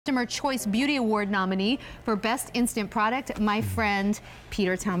Customer Choice Beauty Award nominee for Best Instant Product, my friend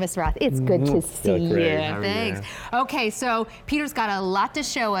Peter Thomas Roth. It's good to see you. Thanks. Okay, so Peter's got a lot to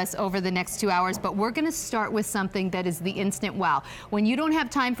show us over the next 2 hours, but we're going to start with something that is the instant wow. When you don't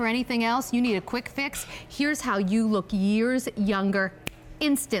have time for anything else, you need a quick fix. Here's how you look years younger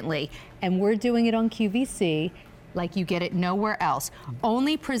instantly. And we're doing it on QVC like you get it nowhere else.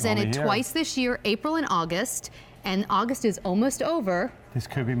 Only presented twice this year, April and August. And August is almost over. This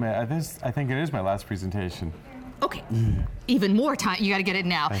could be my, I think it is my last presentation. Okay, even more time, you gotta get it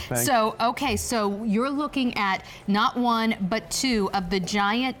now. So, okay, so you're looking at not one, but two of the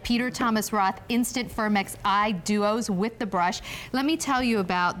giant Peter Thomas Roth Instant Firmex Eye Duos with the brush. Let me tell you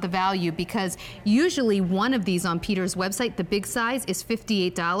about the value, because usually one of these on Peter's website, the big size, is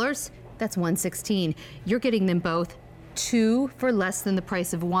 $58. That's $116. You're getting them both, two for less than the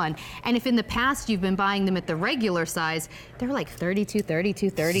price of one. And if in the past you've been buying them at the regular size, they're like 32, 32,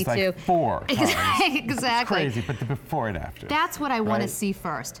 32. It's like 4 times. Exactly. It's crazy, but the before and after. That's what I want to see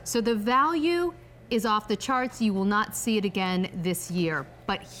first. So the value is off the charts. You will not see it again this year.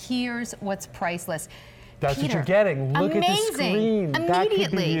 But here's what's priceless. That's Peter, what you're getting. Look at the screen. That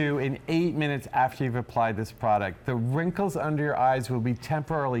could be you in 8 minutes after you've applied this product. The wrinkles under your eyes will be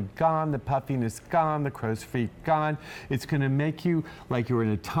temporarily gone, the puffiness gone, the crow's feet gone. It's going to make you like you're in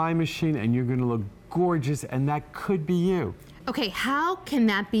a time machine, and you're going to look gorgeous, and that could be you. Okay, how can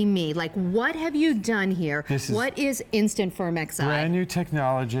that be me? Like, what have you done here? What is Instant Firmex Eye? Brand new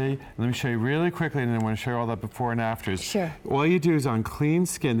technology. Let me show you really quickly, and then I want to show you all that before and afters. Sure. All you do is on clean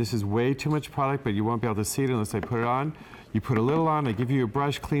skin. This is way too much product, but you won't be able to see it unless I put it on. You put a little on, I give you your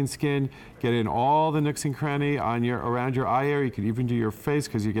brush, clean skin, get in all the nooks and cranny on around your eye area. You can even do your face,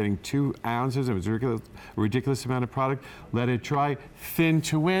 because you're getting 2 ounces. It was a ridiculous amount of product. Let it dry, thin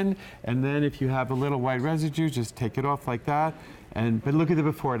to win, and then if you have a little white residue, just take it off like that. But look at the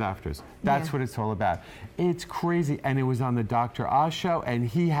before and afters. That's what it's all about. It's crazy. And it was on the Dr. Oz show, and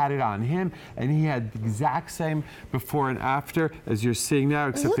he had it on him, and he had the exact same before and after as you're seeing now,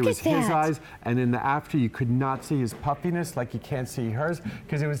 except it was his eyes, and in the after you could not see his puffiness like you can't see hers,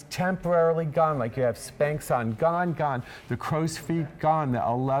 because it was temporarily gone, like you have Spanx on, gone. The crow's feet gone, the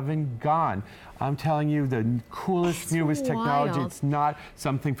 11 gone. I'm telling you, the coolest, newest technology. It's not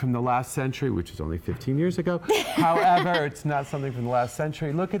something from the last century, which is only 15 years ago. However, it's not something from the last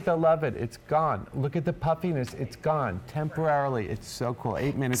century. Look at the 11, it's gone. Look at the puffiness, it's gone. Temporarily, it's so cool.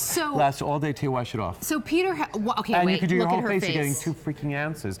 8 minutes, lasts all day till you wash it off. So Peter, okay, and wait, you could do your whole face, you're getting 2 freaking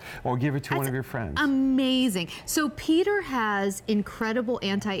ounces, or give it to one of your friends. Amazing. So Peter has incredible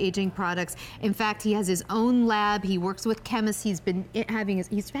anti-aging products. In fact, he has his own lab. He works with chemists. He's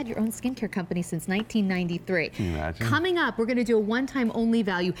had your own skincare company since 1993. Can you imagine? Coming up, we're going to do a one-time only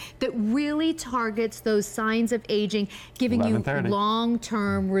value that really targets those signs of aging, giving you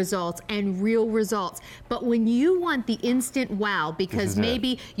long-term results and real results. But when you want the instant wow, because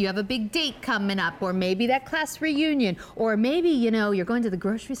maybe you have a big date coming up, or maybe that class reunion, or maybe, you know, you're going to the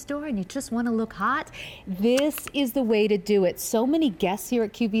grocery store and you just want to look hot, this is the way to do it. So many guests here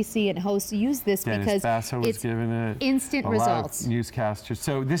at QVC and hosts use this because it's instant results. Newscasters.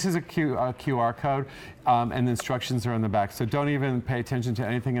 So this is a QR code, and the instructions are on the back. So don't even pay attention to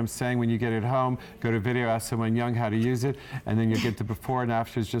anything I'm saying. When you get it home, go to video, ask someone young how to use it, and then you'll get the before and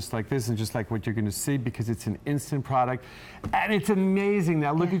afters just like this, and just like what you're going to see, because it's an instant product. And it's amazing.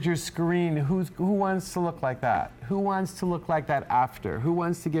 Now look at your screen. Who wants to look like that? Who wants to look like that after? Who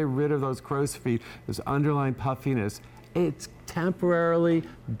wants to get rid of those crow's feet, this underlying puffiness? It's temporarily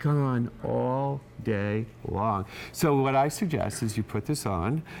gone all day long. So what I suggest is you put this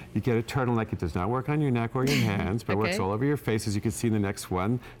on, you get a turtleneck. It does not work on your neck or your hands, but works all over your face, as you can see in the next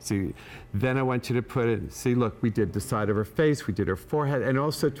one. See, then I want you to put it, see, look, we did the side of her face, we did her forehead, and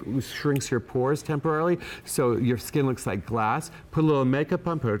also shrinks your pores temporarily, so your skin looks like glass. Put a little makeup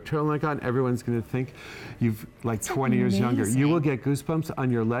on, put a turtleneck on, everyone's gonna think you've like 20 years younger. You will get goosebumps on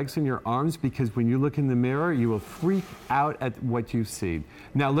your legs and your arms, because when you look in the mirror, you will freak out at what you see.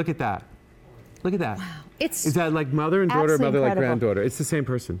 Now look at that. Look at that. Wow. Is that like mother and daughter, or mother like granddaughter? It's the same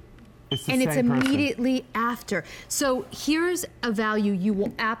person. It's the same person. Immediately after. So here's a value you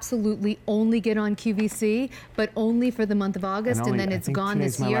will absolutely only get on QVC, but only for the month of August, and then it's gone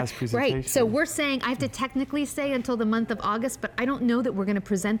this year. Right. So we're saying, I have to technically say until the month of August, but I don't know that we're going to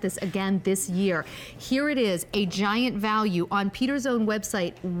present this again this year. Here it is, a giant value on Peter's own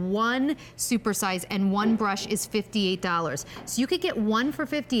website. 1 supersize and 1 brush is $58. So you could get 1 for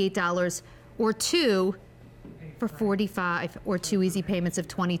 $58, or 2 for $45 or 2 easy payments of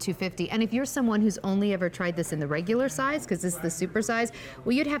 $22.50. And if you're someone who's only ever tried this in the regular size, because this is the super size,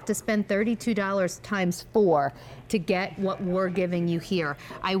 well, you'd have to spend $32 times 4 to get what we're giving you here.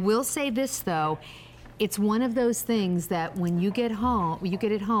 I will say this though, it's one of those things that when you get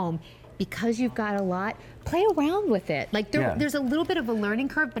it home, because you've got a lot, play around with it. Like there's a little bit of a learning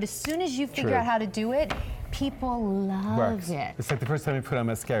curve, but as soon as you figure out how to do it, people love it. It's like the first time you put on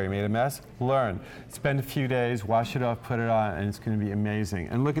mascara, you made a mess, learn. Spend a few days, wash it off, put it on, and it's going to be amazing.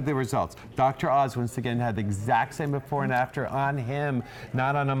 And look at the results. Dr. Oz, once again, had the exact same before and after on him.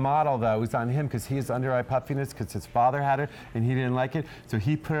 Not on a model, though. It was on him because he has under-eye puffiness because his father had it, and he didn't like it. So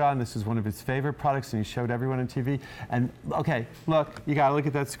he put it on. This was one of his favorite products, and he showed everyone on TV. And, okay, look, you got to look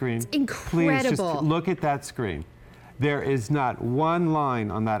at that screen. It's incredible. Please just look at that screen. There is not one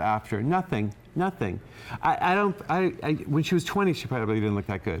line on that after. Nothing. Nothing. When she was 20, she probably didn't look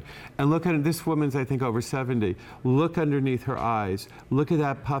that good. And look at this woman's, I think, over 70. Look underneath her eyes. Look at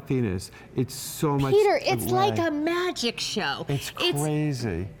that puffiness. It's so much. Peter, it's like a magic show. It's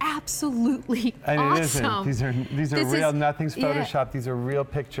crazy. absolutely and awesome. It isn't. These are real. Nothing's photoshopped. These are real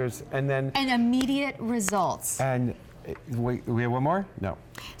pictures. And then. And immediate results. And wait, we have one more? No.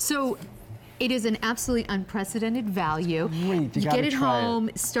 So. It is an absolutely unprecedented value. Wait, you get it home,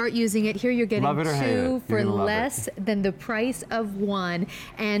 start using it. Here you're getting 2 for less than the price of 1.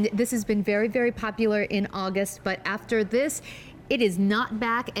 And this has been very, very popular in August, but after this, it is not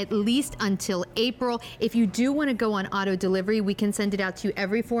back at least until April. If you do want to go on auto delivery, we can send it out to you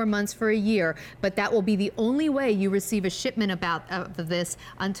every 4 months for a year, but that will be the only way you receive a shipment of this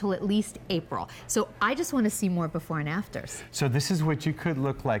until at least April. So I just want to see more before and afters. So this is what you could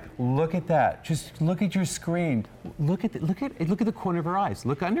look like. Look at that. Just look at your screen. Look at the corner of her eyes.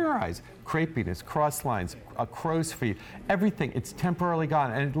 Look under her eyes. Crepiness, cross lines, crow's feet, everything. It's temporarily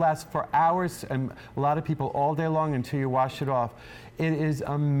gone, and it lasts for hours, and a lot of people all day long until you wash it off. It is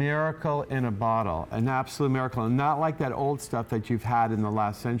a miracle in a bottle, an absolute miracle, and not like that old stuff that you've had in the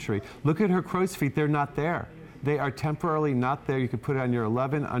last century. Look at her crow's feet. They're not there. They are temporarily not there. You can put it on your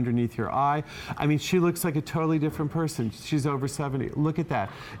 11, underneath your eye. I mean, she looks like a totally different person. She's over 70. Look at that.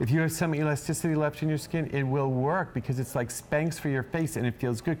 If you have some elasticity left in your skin, it will work because it's like Spanx for your face, and it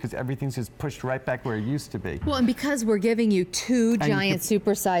feels good because everything's just pushed right back where it used to be. Well, and because we're giving you 2 giant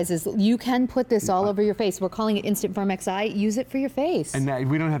super sizes, you can put this all over your face. We're calling it Instant Firm XI. Use it for your face. And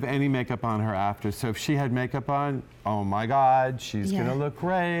we don't have any makeup on her after. So if she had makeup on, oh my God, she's going to look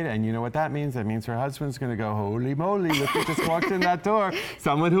great. And you know what that means? That means her husband's going to go, holy moly, look who just walked in that door.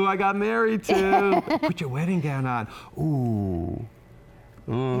 Someone who I got married to. Put your wedding gown on. Ooh.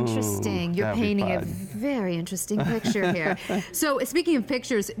 Ooh, interesting. You're painting a very interesting picture here. So speaking of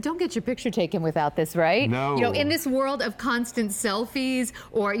pictures, don't get your picture taken without this, right? No. You know, in this world of constant selfies,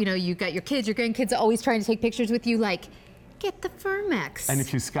 or you know, you've got your kids, your grandkids always trying to take pictures with you, like, get the Firmex. And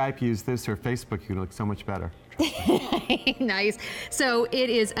if you Skype use this or Facebook, you look so much better. Nice. So it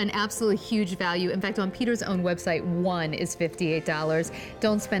is an absolutely huge value. In fact, on Peter's own website, 1 is $58.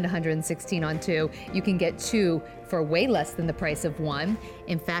 Don't spend $116 on 2. You can get 2 for way less than the price of 1.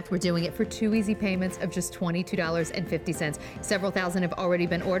 In fact, we're doing it for 2 easy payments of just $22.50. Several thousand have already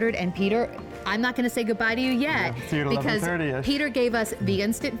been ordered. And Peter, I'm not going to say goodbye to you yet, see you at because 11:30-ish. Peter gave us the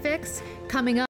instant fix coming up.